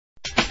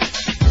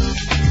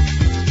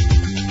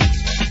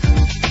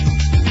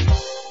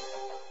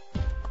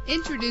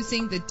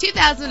Introducing the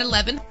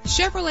 2011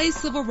 Chevrolet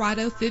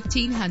Silverado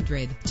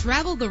 1500.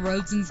 Travel the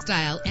roads in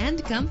style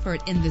and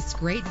comfort in this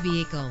great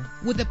vehicle.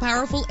 With a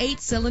powerful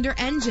 8-cylinder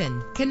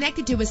engine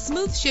connected to a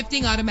smooth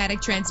shifting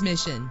automatic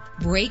transmission.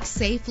 Brake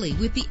safely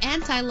with the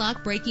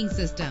anti-lock braking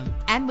system.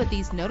 And with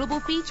these notable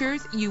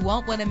features, you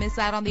won't want to miss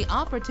out on the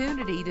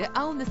opportunity to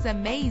own this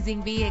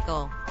amazing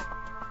vehicle.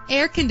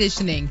 Air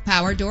conditioning,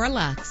 power door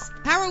locks,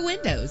 power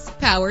windows,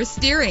 power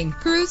steering,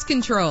 cruise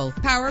control,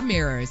 power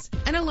mirrors,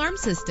 an alarm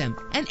system,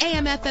 an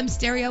AM/FM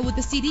stereo with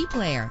a CD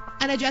player,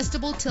 an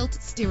adjustable tilt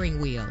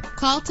steering wheel.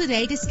 Call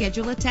today to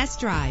schedule a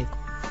test drive.